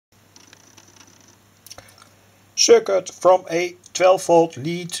circuit from a 12 volt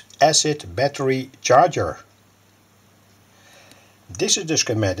lead acid battery charger. This is the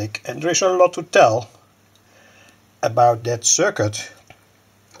schematic, and there is a lot to tell about that circuit.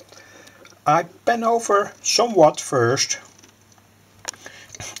 I pen over somewhat first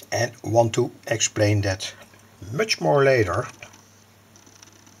and want to explain that much more later.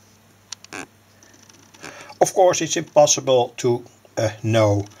 Of course, it's impossible to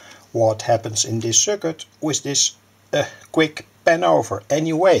know what happens in this circuit with this quick pen over.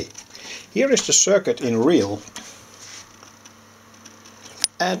 Anyway, here is the circuit in real.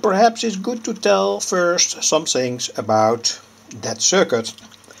 And perhaps it's good to tell first some things about that circuit.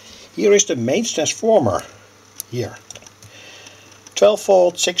 Here is the main transformer. Here, 12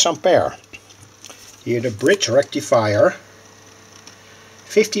 volt 6 ampere. Here the bridge rectifier,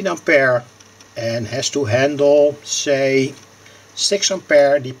 15 ampere, and has to handle, say, 6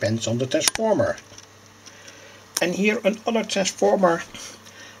 ampere, depends on the transformer. And here another transformer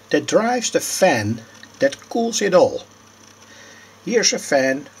that drives the fan that cools it all. Here's a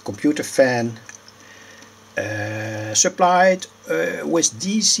fan, computer fan, supplied with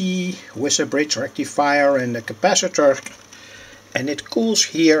DC, with a bridge rectifier and a capacitor, and it cools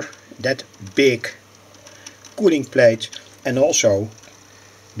here that big cooling plate, and also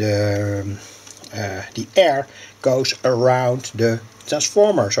the air goes around the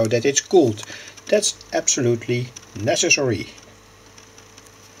transformer so that it's cooled. That's absolutely necessary.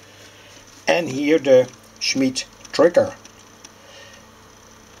 And here the Schmidt trigger.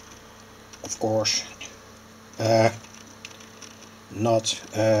 Of course, not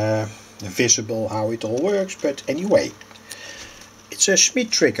visible how it all works, but anyway, it's a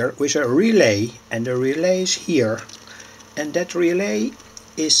Schmidt trigger with a relay, and the relay is here, and that relay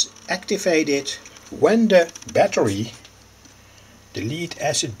is activated when the battery, the lead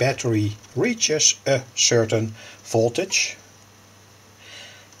acid battery, reaches a certain voltage,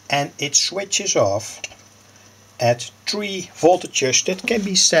 and it switches off at 3 voltages that can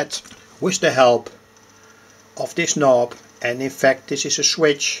be set with the help of this knob. And in fact, this is a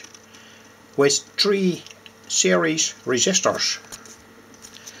switch with 3 series resistors.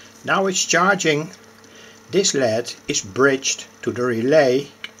 Now it's charging. This LED is bridged to the relay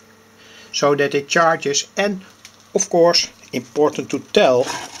so that it charges, and of course, important to tell,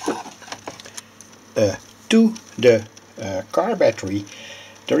 to the car battery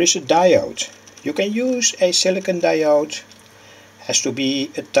there is a diode. You can use a silicon diode, has to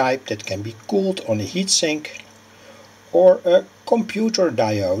be a type that can be cooled on a heatsink, or a computer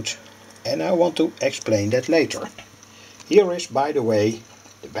diode, and I want to explain that later. Here is, by the way,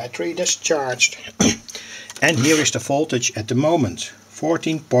 the battery that's charged, and here is the voltage at the moment,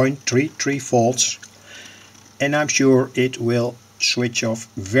 14.33 volts, and I'm sure it will switch off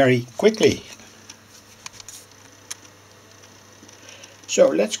very quickly. So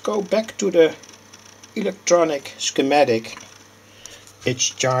let's go back to the electronic schematic. It's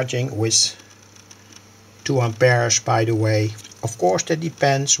charging with 2 amperes, by the way. Of course, that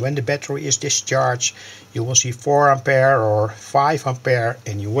depends. When the battery is discharged, you will see 4 ampere or 5 ampere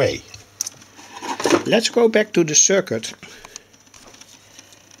anyway. Let's go back to the circuit.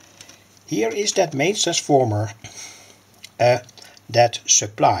 Here is that main transformer that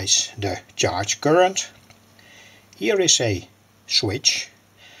supplies the charge current. Here is a switch,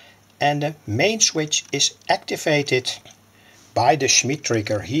 and the main switch is activated by the Schmidt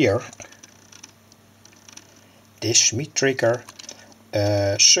trigger here. This Schmidt trigger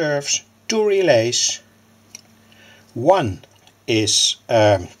serves 2 relays. One is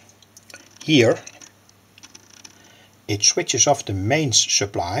here. It switches off the mains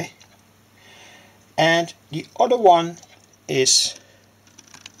supply, and the other one is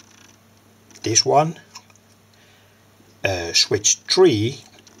this one, switch 3,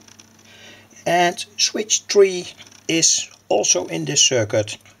 and switch 3 is also in this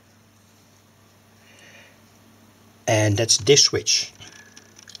circuit, and that's this switch.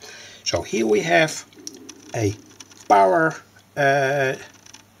 So here we have a power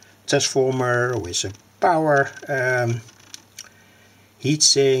transformer with a power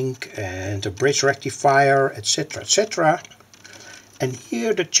heatsink and a bridge rectifier, etc, etc. And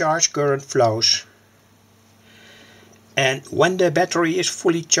here the charge current flows, and when the battery is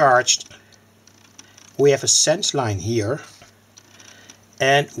fully charged, we have a sense line here,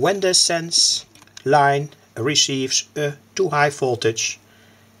 and when the sense line receives a too high voltage,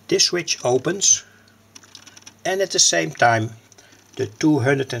 this switch opens, and at the same time the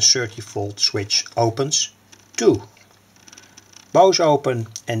 230 volt switch opens too. Both open,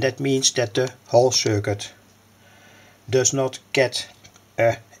 and that means that the whole circuit does not get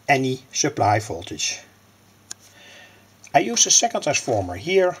any supply voltage. I used a second transformer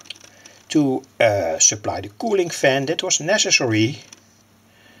here to supply the cooling fan. That was necessary,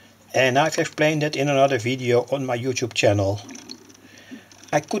 and I've explained that in another video on my YouTube channel.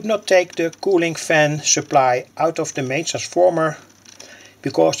 I could not take the cooling fan supply out of the main transformer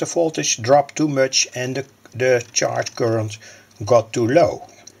because the voltage dropped too much and the charge current got too low.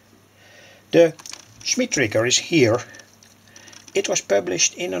 The Schmitt trigger is here. It was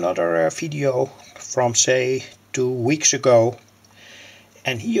published in another video from say 2 weeks ago,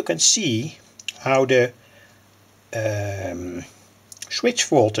 and here you can see how the switch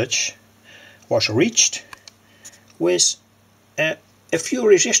voltage was reached with a few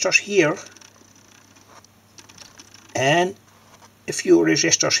resistors here and a few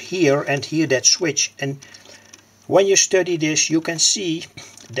resistors here and here that switch. And when you study this, you can see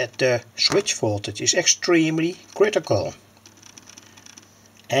that the switch voltage is extremely critical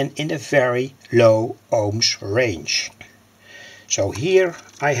and in a very low ohms range. So here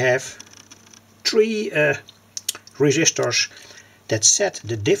I have 3 resistors that set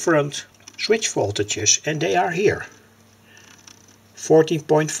the different switch voltages, and they are here: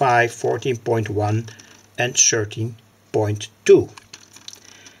 14.5, 14.1 and 13.2.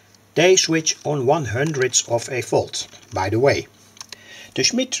 They switch on 1/100th of a volt, by the way. The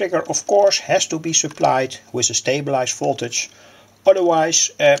Schmitt trigger of course has to be supplied with a stabilized voltage,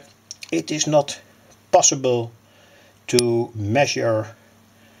 otherwise it is not possible to measure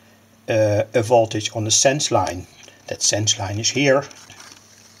a voltage on the sense line. That sense line is here,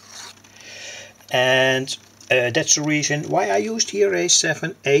 and that's the reason why I used here a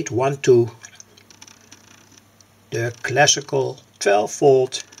 7812, the classical 12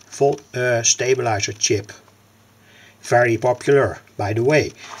 volt stabilizer chip. Very popular, by the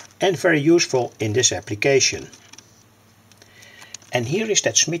way, and very useful in this application. And here is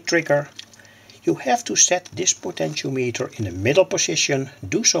that Schmitt trigger. You have to set this potentiometer in the middle position,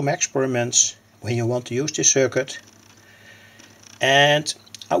 do some experiments when you want to use this circuit. And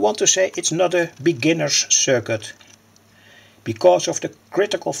I want to say it's not a beginner's circuit because of the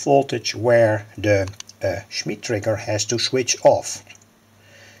critical voltage where the Schmitt trigger has to switch off.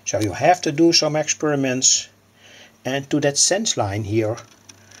 So you have to do some experiments, and to that sense line here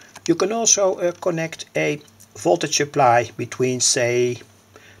you can also connect a voltage supply between say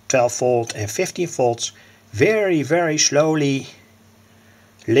 12 volt and 15 volts. Very slowly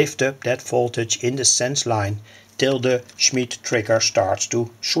lift up that voltage in the sense line till the Schmitt trigger starts to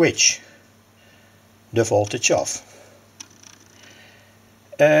switch the voltage off.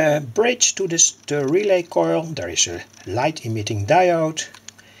 Bridge to the relay coil, there is a light emitting diode.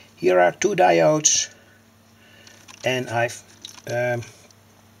 Here are 2 diodes, and I've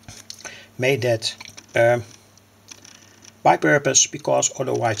made that by purpose because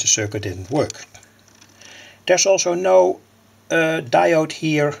otherwise the circuit didn't work. There's also no diode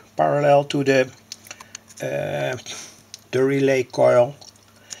here parallel to the relay coil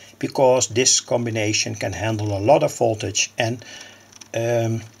because this combination can handle a lot of voltage, and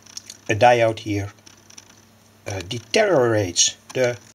a diode here deteriorates the